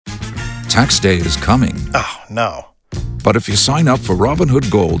Tax day is coming. Oh, no. But if you sign up for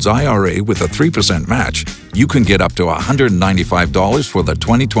Robinhood Gold's IRA with a 3% match, you can get up to $195 for the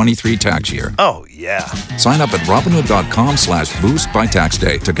 2023 tax year. Oh, yeah. Sign up at Robinhood.com/boost by tax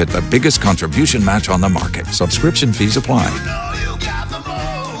day to get the biggest contribution match on the market. Subscription fees apply.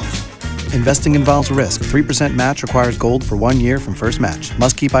 Investing involves risk. 3% match requires gold for 1 year from first match.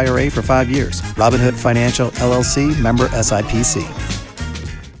 Must keep IRA for 5 years. Robinhood Financial, LLC, member SIPC.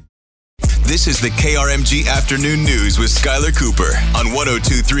 This is the KRMG Afternoon News with Skyler Cooper on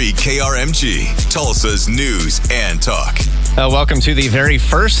 102.3 KRMG, Tulsa's News and Talk. Welcome to the very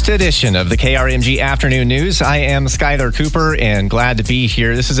first edition of the KRMG Afternoon News. I am Skyler Cooper and glad to be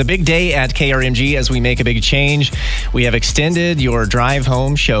here. This is a big day at KRMG as we make a big change. We have extended your drive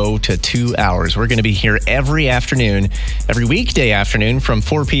home show to 2 hours. We're going to be here every afternoon, every weekday afternoon from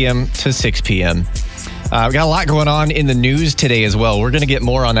 4 p.m. to 6 p.m. We got a lot going on in the news today as well. We're going to get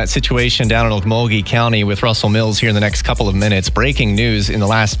more on that situation down in Okmulgee County with Russell Mills here in the next couple of minutes. Breaking news in the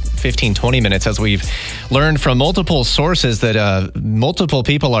last 15, 20 minutes as we've learned from multiple sources that multiple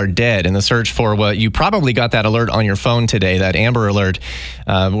people are dead in the search for what you probably got that alert on your phone today, that Amber Alert.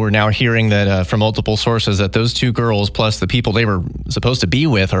 We're now hearing that from multiple sources that those two girls plus the people they were supposed to be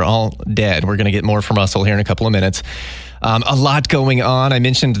with are all dead. We're going to get more from Russell here in a couple of minutes. A lot going on. I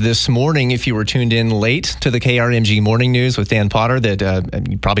mentioned this morning, if you were tuned in late to the KRMG Morning News with Dan Potter, that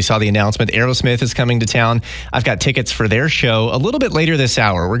you probably saw the announcement. Aerosmith is coming to town. I've got tickets for their show a little bit later this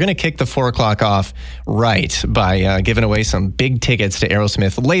hour. We're going to kick the 4 o'clock off right by giving away some big tickets to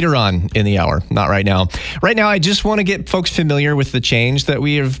Aerosmith later on in the hour, not right now. Right now, I just want to get folks familiar with the change that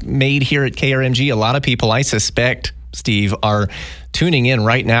we have made here at KRMG. A lot of people, I suspect, Steve, are tuning in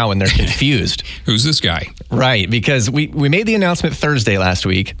right now and they're confused. Who's this guy? Right, because we made the announcement Thursday last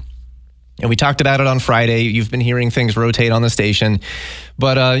week, and we talked about it on Friday. You've been hearing things rotate on the station,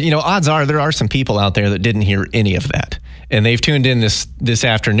 but odds are there are some people out there that didn't hear any of that, and they've tuned in this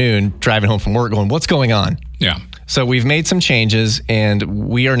afternoon, driving home from work, going, "What's going on?" Yeah. So we've made some changes, and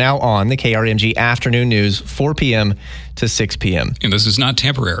we are now on the KRMG Afternoon News, 4 p.m. to 6 p.m. And this is not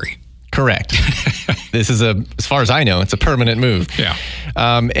temporary. Correct. This is as far as I know, it's a permanent move. Yeah.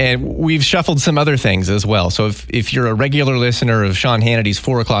 And we've shuffled some other things as well. So if you're a regular listener of Sean Hannity's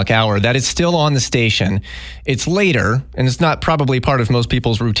 4 o'clock hour, that is still on the station. It's later, and it's not probably part of most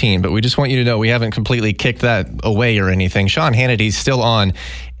people's routine, but we just want you to know we haven't completely kicked that away or anything. Sean Hannity's still on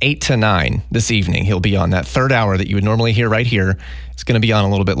 8 to 9 this evening. He'll be on that third hour that you would normally hear right here. It's going to be on a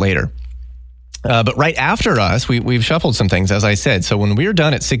little bit later. But right after us, we've shuffled some things, as I said. So when we're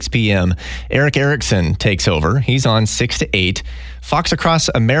done at 6 p.m., Eric Erickson takes over. He's on 6 to 8. Fox Across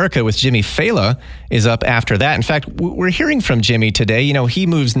America with Jimmy Fela is up after that. In fact, we're hearing from Jimmy today. You know, he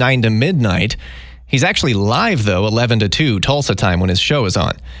moves 9 to midnight. He's actually live, though, 11 to 2 Tulsa time when his show is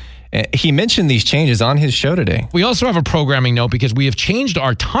on. He mentioned these changes on his show today. We also have a programming note because we have changed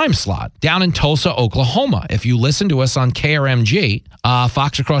our time slot down in Tulsa, Oklahoma. If you listen to us on KRMG,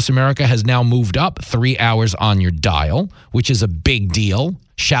 Fox Across America has now moved up 3 hours on your dial, which is a big deal.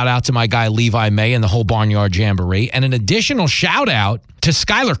 Shout out to my guy Levi May and the whole Barnyard Jamboree. And an additional shout out to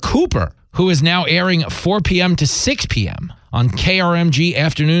Skyler Cooper, who is now airing 4 p.m. to 6 p.m. on KRMG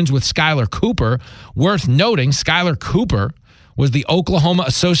Afternoons with Skyler Cooper. Worth noting, Skyler Cooper was the Oklahoma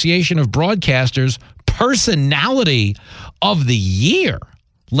Association of Broadcasters Personality of the Year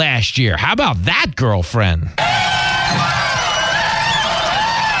last year. How about that, girlfriend?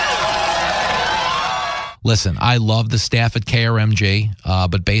 Listen, I love the staff at KRMG,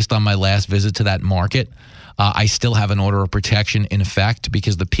 but based on my last visit to that market, I still have an order of protection in effect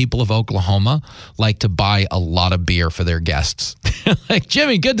because the people of Oklahoma like to buy a lot of beer for their guests. Like,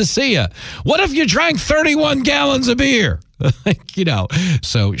 Jimmy, good to see you. What if you drank 31 gallons of beer?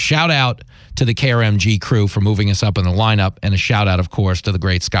 So shout out to the KRMG crew for moving us up in the lineup, and a shout out, of course, to the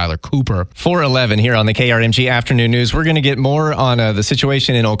great Skyler Cooper. 4:11 here on the KRMG Afternoon News. We're going to get more on the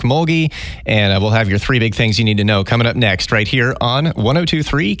situation in Okmulgee, and we'll have your 3 big things you need to know coming up next right here on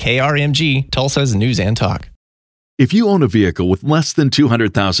 102.3 KRMG, Tulsa's News and Talk. If you own a vehicle with less than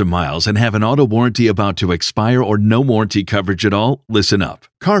 200,000 miles and have an auto warranty about to expire or no warranty coverage at all, listen up.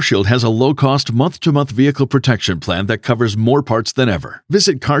 CarShield has a low-cost month-to-month vehicle protection plan that covers more parts than ever.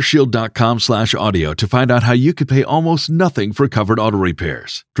 Visit carshield.com/audio to find out how you could pay almost nothing for covered auto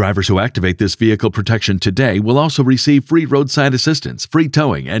repairs. Drivers who activate this vehicle protection today will also receive free roadside assistance, free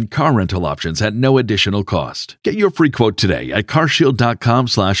towing, and car rental options at no additional cost. Get your free quote today at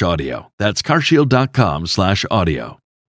carshield.com/audio. That's carshield.com/audio.